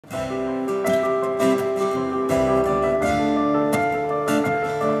Easy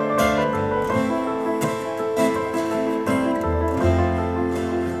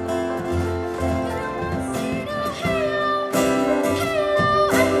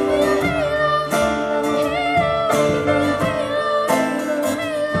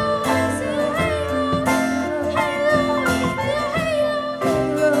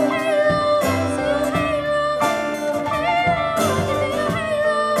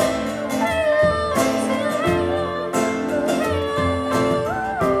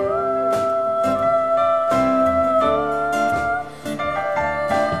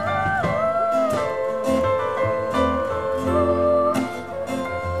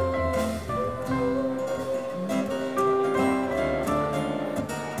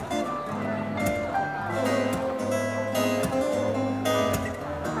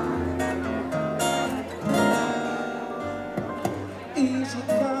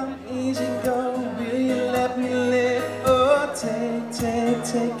come, easy go, will you let me live? Oh,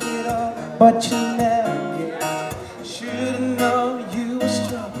 take it all, but you never get. Should've known you were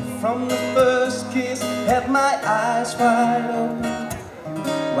strong from the first kiss. Had my eyes wide open,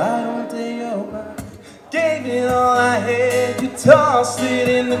 why don't they open? Gave it all I had, you tossed it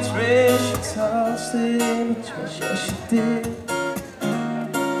in the trash. You tossed it in the trash, yes you did.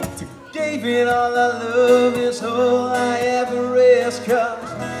 Gave it all I love is all I ever is,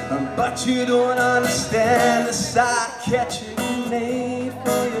 but you don't understand the side catching made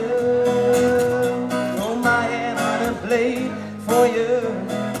for you. Hold my hand on a blade for you,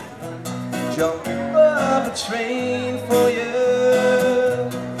 jump up a train for you.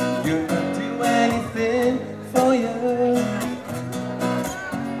 You could do anything for you.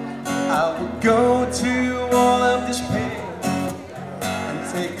 I would go to all of this pain and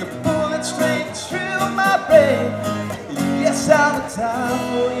take a bullet straight through my brain. Yes, I would die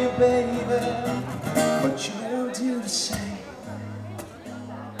for you, baby, but you won't do the same.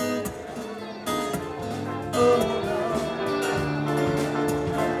 Oh no,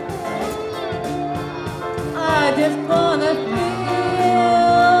 I just wanna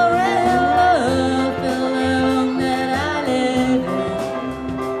feel real love, feel the home that I live in.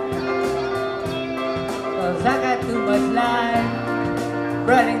 'Cause I got too much life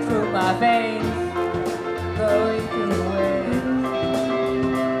running through my veins, going through the way.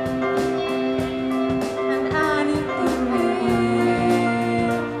 And I need to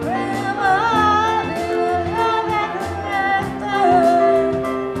feel real love, real love at the last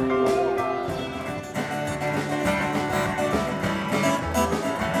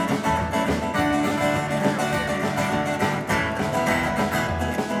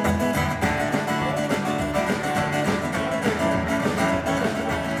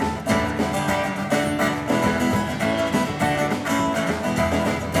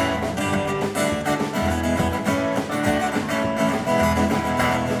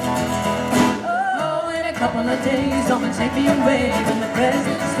couple of days, I'ma take me away from the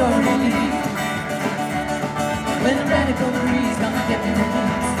present story. When the radical breeze come and get me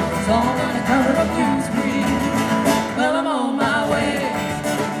released, it's all gonna cover up news breeze. Well, I'm on my way.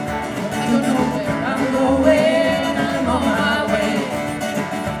 I don't know where I'm going. I'm on my way.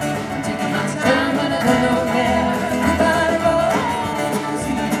 I'm taking my time, but I don't know where. Goodbye, road.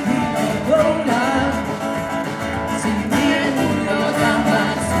 See me roll up. See me in New York, down by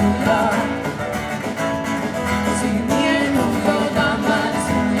the schoolyard.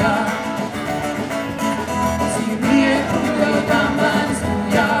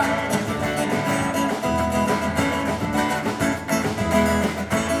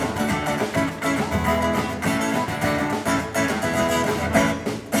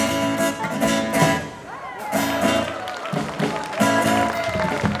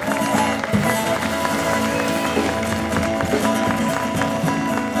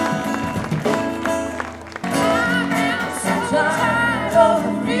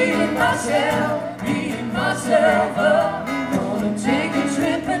 Beating myself up, gonna take a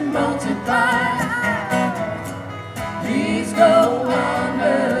trip and multiply. Please go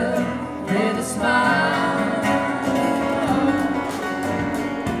under with a smile.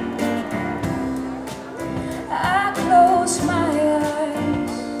 I close my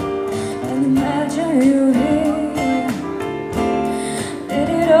eyes and imagine you here. Did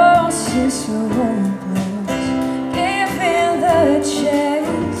it all seem so hopeless? Give in the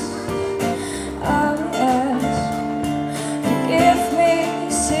chance.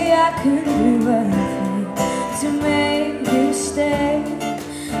 I could do anything to make you stay,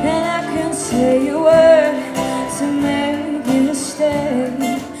 and I can say a word to make you stay.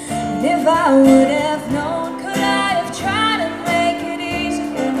 And if I would have known, could I have tried to make it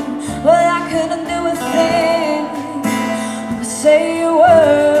easier?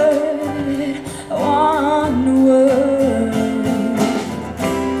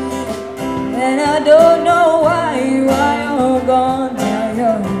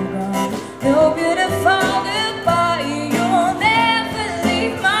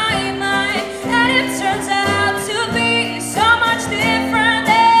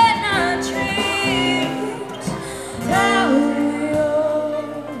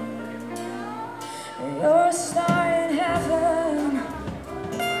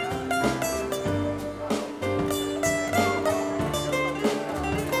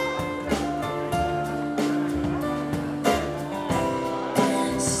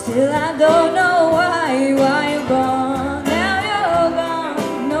 Still I don't know why